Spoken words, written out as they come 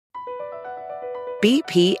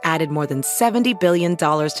BP added more than $70 billion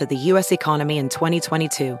to the U.S. economy in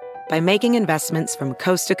 2022 by making investments from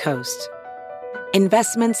coast to coast.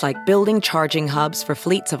 Investments like building charging hubs for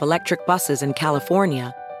fleets of electric buses in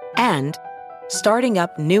California and starting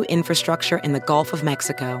up new infrastructure in the Gulf of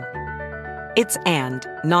Mexico. It's and,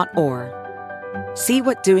 not or. See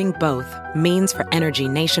what doing both means for energy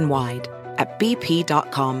nationwide at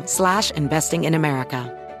bp.com/investing in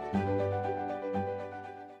America.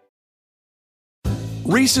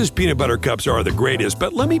 Reese's peanut butter cups are the greatest,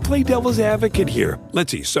 but let me play devil's advocate here.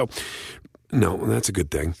 Let's see. So, no, that's a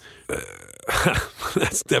good thing.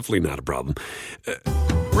 That's definitely not a problem.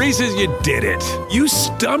 Reese's, you did it. You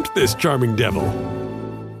stumped this charming devil.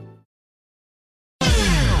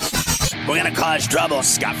 We're going to cause trouble.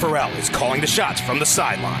 Scott Farrell is calling the shots from the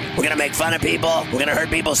sideline. We're going to make fun of people. We're going to hurt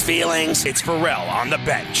people's feelings. It's Farrell on the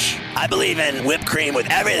bench. I believe in whipped cream with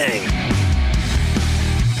everything.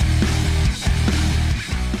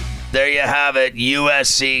 There you have it.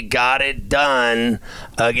 USC got it done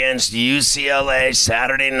against UCLA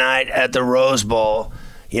Saturday night at the Rose Bowl.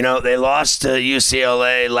 You know, they lost to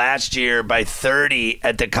UCLA last year by 30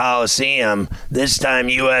 at the Coliseum. This time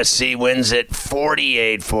USC wins it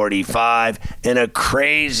 48-45 in a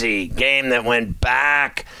crazy game that went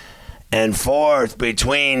back and forth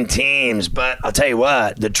between teams. But I'll tell you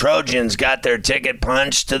what, the Trojans got their ticket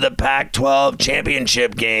punched to the Pac-12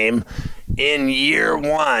 championship game in year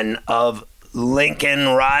one of Lincoln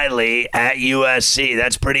Riley at USC.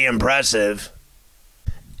 That's pretty impressive.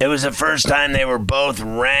 It was the first time they were both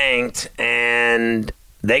ranked, and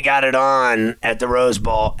they got it on at the Rose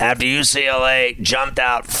Bowl after UCLA jumped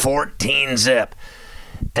out 14-zip.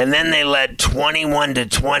 And then they led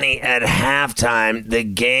 21-20 at halftime. The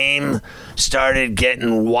game started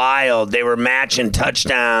getting wild. They were matching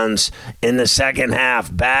touchdowns in the second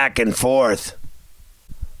half, back and forth.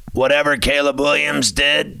 Whatever Caleb Williams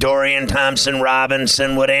did, Dorian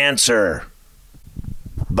Thompson-Robinson would answer.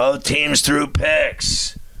 Both teams threw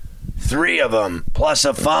picks. 3 of them, plus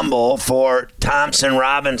a fumble for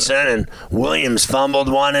Thompson-Robinson, and Williams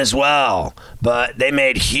fumbled one as well. But they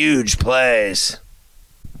made huge plays.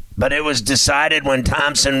 But it was decided when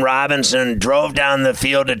Thompson-Robinson drove down the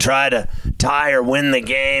field to try to tie or win the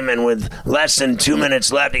game, and with less than 2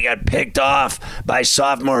 minutes left, he got picked off by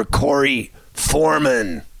sophomore Corey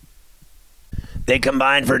Foreman. They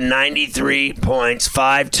combined for 93 points,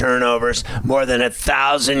 5 turnovers, more than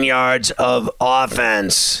 1,000 yards of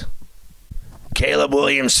offense. Caleb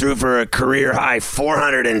Williams threw for a career-high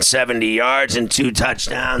 470 yards and 2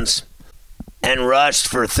 touchdowns, and rushed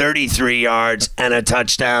for 33 yards and a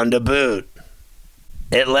touchdown to boot.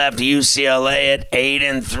 It left UCLA at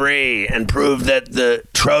 8-3 and proved that the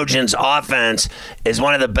Trojans' offense is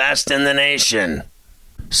one of the best in the nation.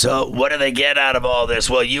 So what do they get out of all this?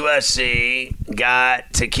 Well, USC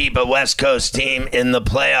got to keep a West Coast team in the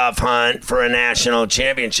playoff hunt for a national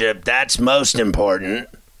championship. That's most important.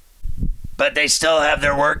 But they still have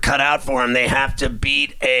their work cut out for them. They have to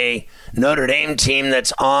beat a Notre Dame team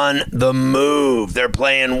that's on the move. They're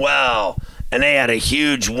playing well. And they had a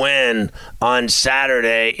huge win on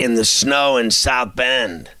Saturday in the snow in South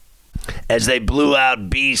Bend as they blew out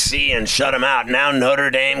BC and shut them out. Now Notre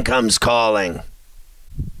Dame comes calling.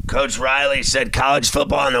 Coach Riley said college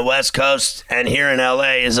football on the West Coast and here in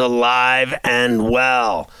LA is alive and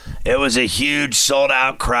well. It was a huge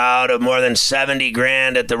sold-out crowd of more than 70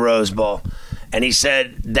 grand at the Rose Bowl. And he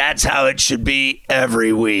said that's how it should be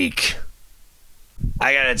every week.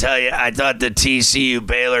 I got to tell you, I thought the TCU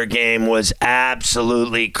Baylor game was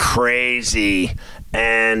absolutely crazy.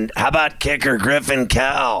 And how about kicker Griffin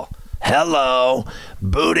Kell? Hello,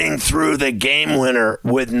 booting through the game winner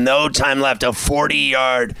with no time left, a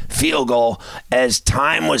 40-yard field goal as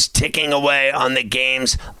time was ticking away on the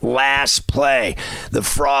game's last play. The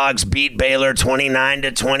Frogs beat Baylor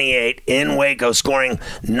 29-28 in Waco, scoring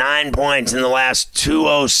 9 points in the last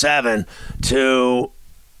 2:07 to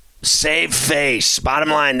save face. Bottom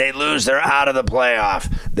line, they lose, they're out of the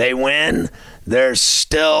playoff. They win, they're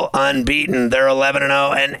still unbeaten. They're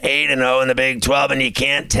 11-0 and 8-0 in the Big 12, and you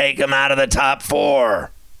can't take them out of the top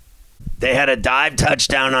 4. They had a dive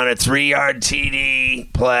touchdown on a 3-yard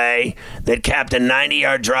TD play that capped a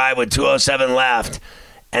 90-yard drive with 2:07 left,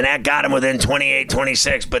 and that got them within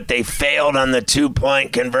 28-26, but they failed on the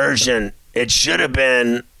 2-point conversion. It should have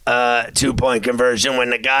been a 2-point conversion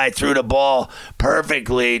when the guy threw the ball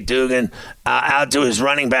perfectly, Dugan, out to his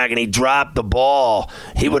running back, and he dropped the ball.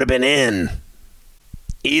 He would have been in.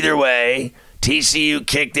 Either way, TCU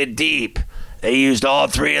kicked it deep. They used all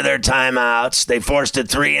 3 of their timeouts. They forced a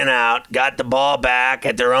 3-and-out, got the ball back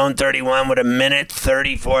at their own 31 with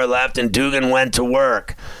 1:34 left, and Dugan went to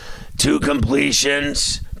work. 2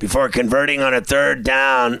 completions before converting on a 3rd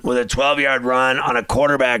down with a 12-yard run on a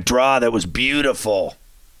quarterback draw that was beautiful.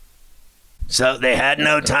 So they had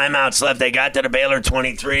no timeouts left. They got to the Baylor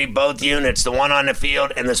 23. Both units, the one on the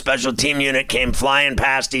field and the special team unit, came flying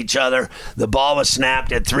past each other. The ball was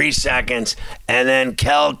snapped at 3 seconds, and then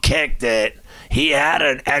Kell kicked it. He had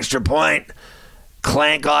an extra point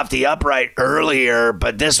clank off the upright earlier,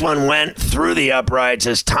 but this one went through the uprights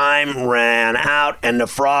as time ran out, and the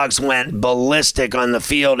Frogs went ballistic on the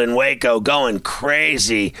field in Waco, going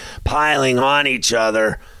crazy, piling on each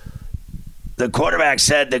other. The quarterback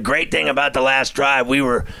said the great thing about the last drive, we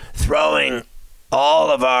were throwing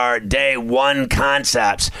all of our day one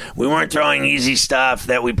concepts. We weren't throwing easy stuff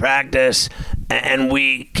that we practice and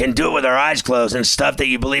we can do it with our eyes closed and stuff that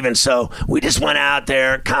you believe in. So we just went out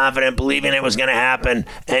there confident, believing it was going to happen,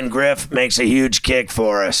 and Griff makes a huge kick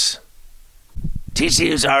for us.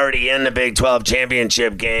 TCU's already in the Big 12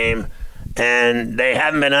 championship game, and they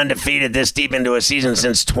haven't been undefeated this deep into a season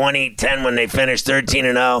since 2010 when they finished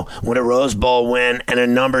 13-0 with a Rose Bowl win and a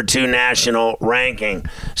number 2 national ranking.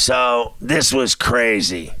 So this was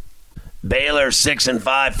crazy. Baylor 6-5,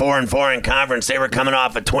 4-4 in conference. They were coming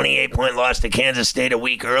off a 28-point loss to Kansas State a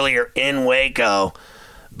week earlier in Waco.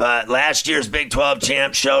 But last year's Big 12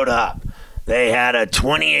 champ showed up. They had a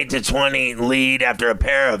 28-20 lead after a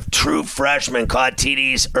pair of true freshmen caught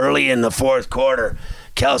TDs early in the 4th quarter.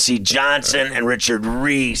 Kelsey Johnson and Richard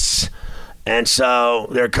Reese. And so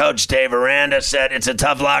their coach, Dave Aranda, said, it's a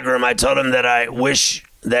tough locker room. I told him that I wish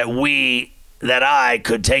that I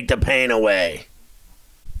could take the pain away.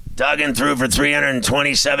 Duggan threw for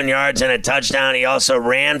 327 yards and a touchdown. He also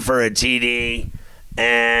ran for a TD.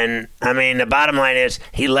 And, I mean, the bottom line is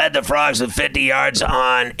he led the Frogs with 50 yards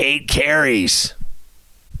on 8 carries.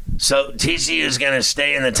 So TCU is going to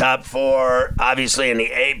stay in the top 4, obviously in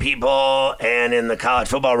the AP poll and in the college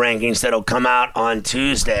football rankings that'll come out on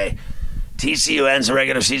Tuesday. TCU ends the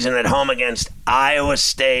regular season at home against Iowa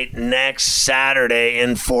State next Saturday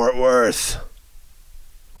in Fort Worth.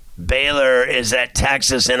 Baylor is at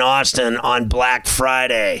Texas in Austin on Black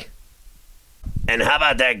Friday. And how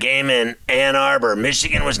about that game in Ann Arbor?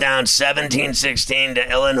 Michigan was down 17-16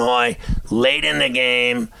 to Illinois late in the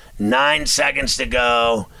game, 9 seconds to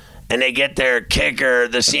go. And they get their kicker,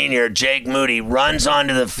 the senior, Jake Moody, runs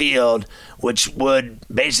onto the field, which would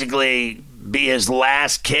basically be his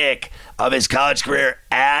last kick of his college career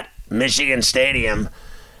at Michigan Stadium.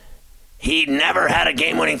 He never had a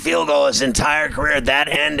game-winning field goal his entire career. That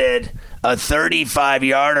ended a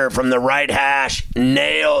 35-yarder from the right hash,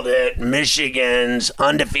 nailed it. Michigan's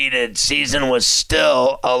undefeated season was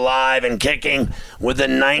still alive and kicking with a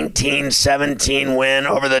 19-17 win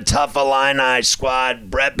over the tough Illini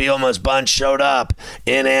squad. Brett Bielema's bunch showed up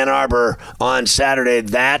in Ann Arbor on Saturday,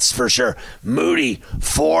 that's for sure. Moody,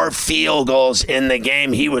 4 field goals in the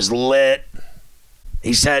game. He was lit.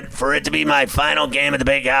 He said, for it to be my final game at the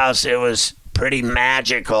Big House, it was pretty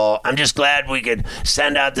magical. I'm just glad we could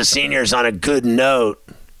send out the seniors on a good note.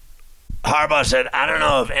 Harbaugh said, I don't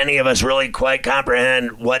know if any of us really quite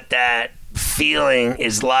comprehend what that feeling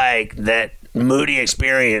is like that Moody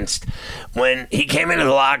experienced. When he came into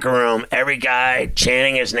the locker room, every guy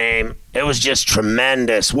chanting his name, it was just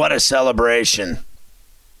tremendous. What a celebration.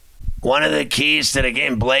 One of the keys to the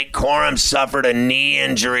game, Blake Corum suffered a knee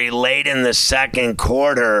injury late in the 2nd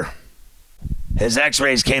quarter. His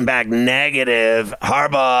x-rays came back negative.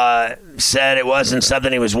 Harbaugh said it wasn't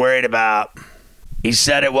something he was worried about. He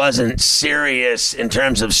said it wasn't serious in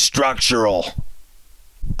terms of structural.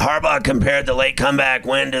 Harbaugh compared the late comeback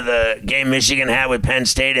win to the game Michigan had with Penn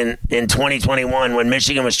State in 2021 when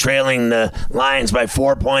Michigan was trailing the Lions by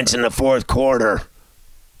 4 points in the 4th quarter.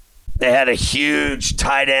 They had a huge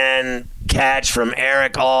tight end catch from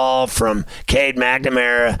Eric All from Cade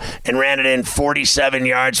McNamara and ran it in 47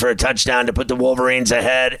 yards for a touchdown to put the Wolverines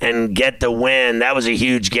ahead and get the win. That was a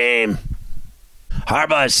huge game.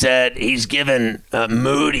 Harbaugh said he's given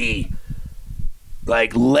Moody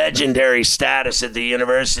like legendary status at the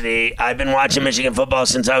university. I've been watching Michigan football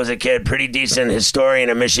since I was a kid, pretty decent historian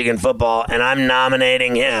of Michigan football, and I'm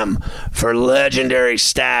nominating him for legendary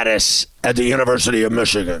status at the University of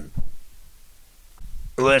Michigan.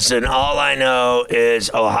 Listen, all I know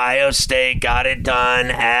is Ohio State got it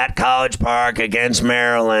done at College Park against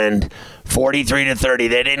Maryland, 43-30.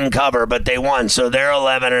 They didn't cover, but they won, so they're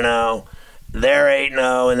 11-0. They're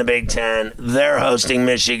 8-0 in the Big Ten. They're hosting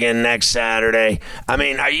Michigan next Saturday. I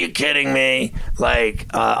mean, are you kidding me? Like,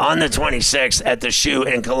 on the 26th at the Shoe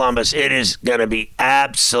in Columbus, it is going to be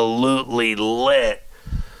absolutely lit.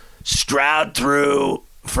 Stroud threw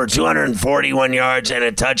for 241 yards and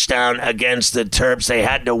a touchdown against the Terps. They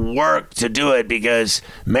had to work to do it because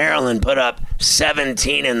Maryland put up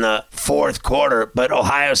 17 in the fourth quarter, but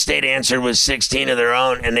Ohio State answered with 16 of their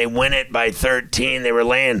own, and they win it by 13. They were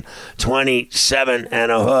laying 27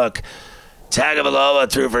 and a hook.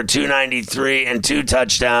 Tagovailoa threw for 293 and 2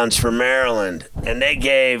 touchdowns for Maryland, and they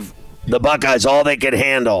gave the Buckeyes all they could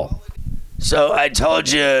handle. So I told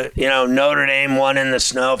you, Notre Dame won in the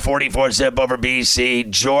snow, 44-zip over BC.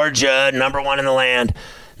 Georgia, number 1 in the land.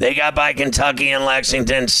 They got by Kentucky and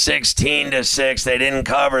Lexington 16-6. They didn't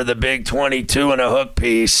cover the big 22 and a hook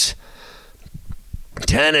piece.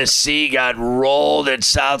 Tennessee got rolled at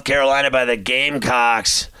South Carolina by the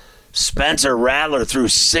Gamecocks. Spencer Rattler threw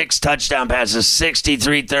 6 touchdown passes,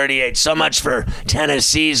 63-38. So much for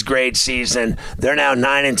Tennessee's great season. They're now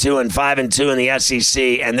 9-2 and 5-2 in the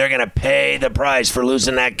SEC, and they're going to pay the price for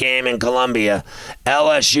losing that game in Columbia.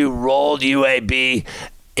 LSU rolled UAB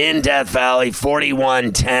in Death Valley,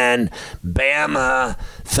 41-10. Bama,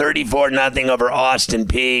 34-0 over Austin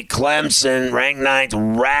Peay. Clemson, ranked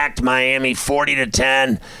 9th, racked Miami,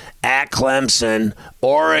 40-10 at Clemson.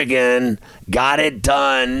 Oregon got it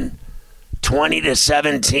done,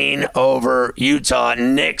 20-17 over Utah.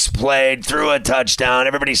 Nix played, threw a touchdown.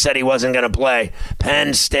 Everybody said he wasn't going to play.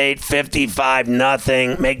 Penn State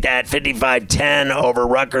 55-0. Make that 55-10 over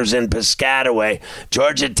Rutgers in Piscataway.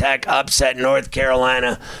 Georgia Tech upset North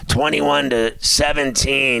Carolina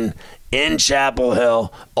 21-17 in Chapel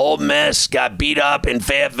Hill. Ole Miss got beat up in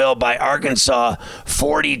Fayetteville by Arkansas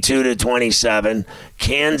 42-27.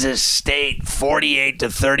 Kansas State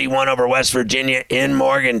 48-31 over West Virginia in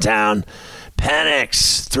Morgantown.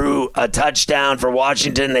 Penix threw a touchdown for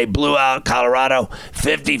Washington. They blew out Colorado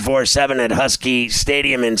 54-7 at Husky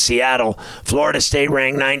Stadium in Seattle. Florida State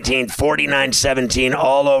ranked 19th, 49-17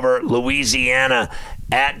 all over Louisiana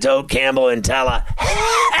at Doak Campbell in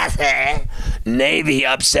Tallahassee. Navy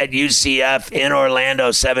upset UCF in Orlando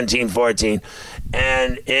 17-14.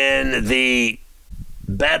 And in the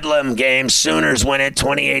Bedlam game, Sooners win it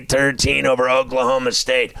 28-13 over Oklahoma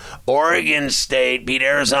State. Oregon State beat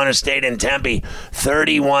Arizona State in Tempe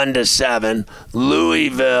 31-7.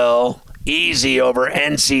 Louisville easy over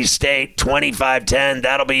NC State 25-10.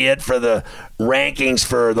 That'll be it for the rankings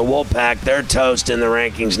for the Wolfpack. They're toast in the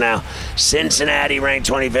rankings now. Cincinnati ranked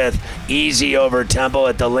 25th, easy over Temple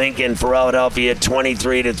at the Lincoln. Philadelphia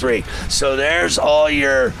 23-3. So there's all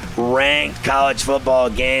your ranked college football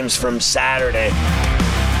games from Saturday.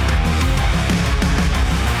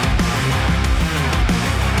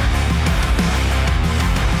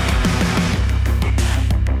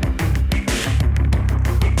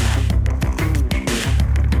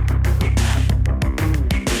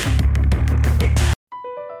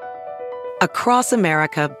 Across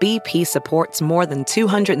America, BP supports more than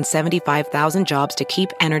 275,000 jobs to keep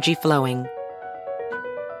energy flowing.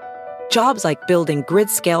 Jobs like building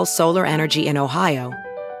grid-scale solar energy in Ohio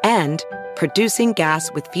and producing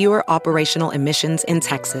gas with fewer operational emissions in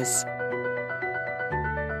Texas.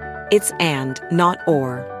 It's and, not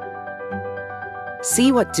or.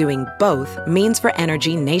 See what doing both means for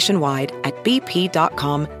energy nationwide at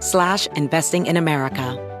bp.com/investing in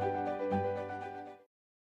America.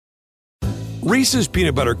 Reese's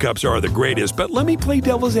peanut butter cups are the greatest, but let me play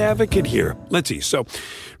devil's advocate here. Let's see. So,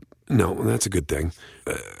 no, that's a good thing.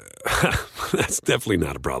 That's definitely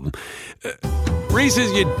not a problem.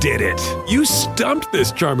 Reese's, you did it. You stumped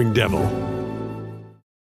this charming devil.